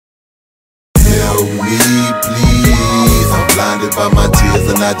Help me, please. I'm blinded by my tears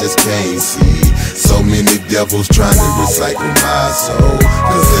and I just can't see. So many devils trying to recycle my soul.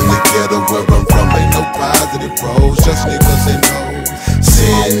 Cause in the ghetto where I'm from ain't no positive roads, just niggas and hoes.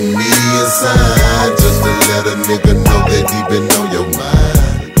 Send me a sign just to let a nigga know that he been on your mind.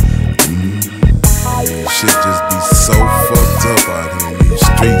 Shit just be so fucked up out here in these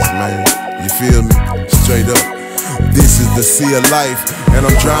streets, man. You feel me? Straight up. This is the sea of life, and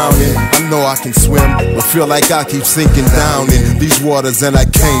I'm drowning. I know I can swim, but feel like I keep sinking down in these waters and I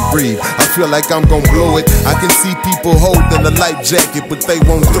can't breathe. I feel like I'm gonna blow it. I can see people holding a life jacket, but they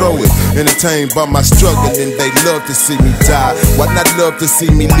won't throw it. Entertained by my struggle, and they love to see me die. Why not love to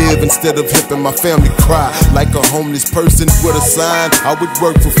see me live instead of helping my family cry? Like a homeless person with a sign, I would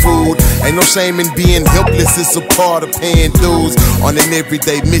work for food. Ain't no shame in being helpless, it's a part of paying dues. On an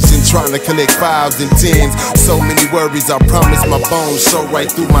everyday mission, trying to collect fives and tens. So many worries, I promise my bones show right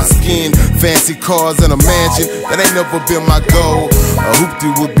through my skin. Fancy cars and a mansion, that ain't never been my goal. A hoopty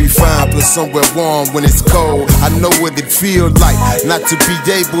would be fine, but somewhere warm when it's cold. I know what it feels like not to be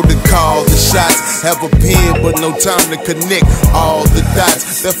able to call the shots. Have a pen, but no time to connect all the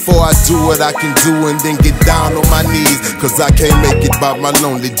dots. Therefore I do what I can do and then get down on my knees. Cause I can't make it by my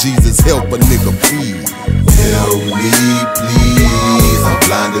lonely Jesus. Help a nigga please. Help me, please. I'm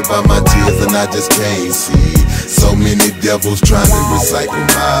blinded by my tears and I just can't see. So many devils trying to recycle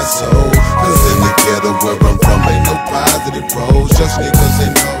my soul. Cause in the ghetto where I'm from ain't no positive roads, just niggas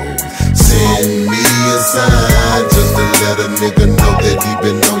and hoes. Send me a sign just to let a nigga know that he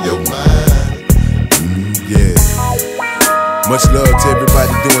been on your mind. Yeah. Much love to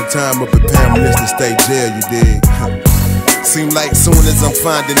everybody doing time up at Pamela State Jail, you dig? Seem like soon as I'm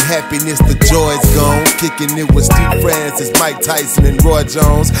finding happiness, the joy's gone. Kicking it with Steve Francis, Mike Tyson, and Roy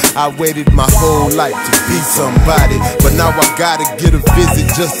Jones. I waited my whole life to be somebody, but now I gotta get a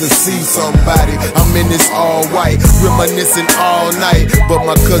visit just to see somebody. I'm in this all white, reminiscing all night, but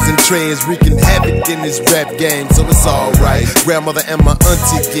my cousin Trey is wreaking havoc in this rap game, so it's alright. Grandmother and my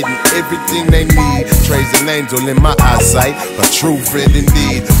auntie getting everything they need. Trey's an angel in my eyesight, a true friend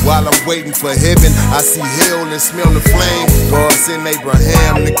indeed. While I'm waiting for heaven, I see hell and smell the flame. God sent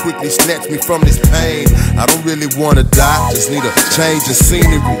Abraham to quickly snatch me from this pain. I don't really wanna die, just need a change of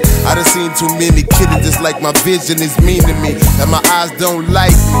scenery. I done seen too many killings, just like my vision is mean to me. And my eyes don't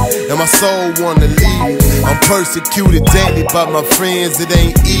like me, and my soul wanna leave me. I'm persecuted daily by my friends, it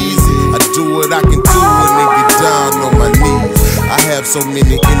ain't easy. I do what I can do and then get down on my knees. I have so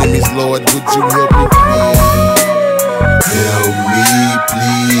many enemies, Lord, would you help me please? Help me,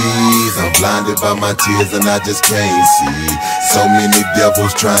 please. I'm blinded by my tears and I just can't see. So many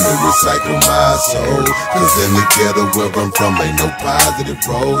devils trying to recycle my soul. Cause in the ghetto where I'm from ain't no positive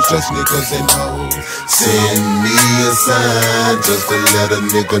roads, just niggas and hoes. Send me a sign just to let a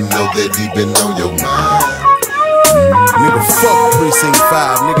nigga know that he been on your mind. Nigga, fuck Precinct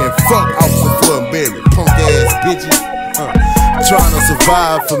 5, nigga, and fuck Officer Thornberry, punk ass bitches. Trying to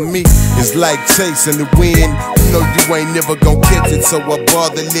survive for me is like chasing the wind. You know you ain't never gon' catch it, so I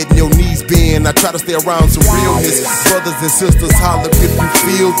bother letting your knees bend. I try to stay around some realness. Brothers and sisters, holler if you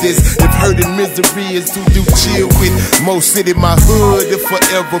feel this. If hurt and misery is who you chill with. Mo City, my hood, it'll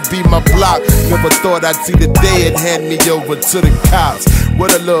forever be my block. Never thought I'd see the day it hand me over to the cops. What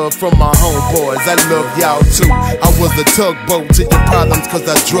a love from my homeboys, I love y'all too. I was a tugboat to your problems cause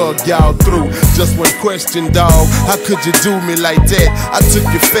I drug y'all through. Just one question, dawg, how could you do me like that? I took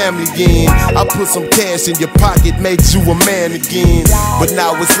your family in, I put some cash in your pocket, made you a man again. But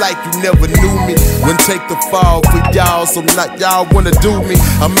now it's like you never knew me. When take the fall for y'all, so not y'all wanna do me.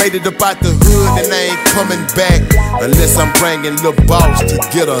 I made it up out the hood and I ain't coming back unless I'm bringing Lil Boss to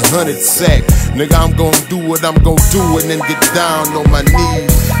get 100 sack. Nigga, I'm gon' do what I'm gon' do and then get down on my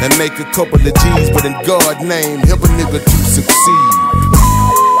knees and make a couple of G's, but in God's name, help a nigga to succeed.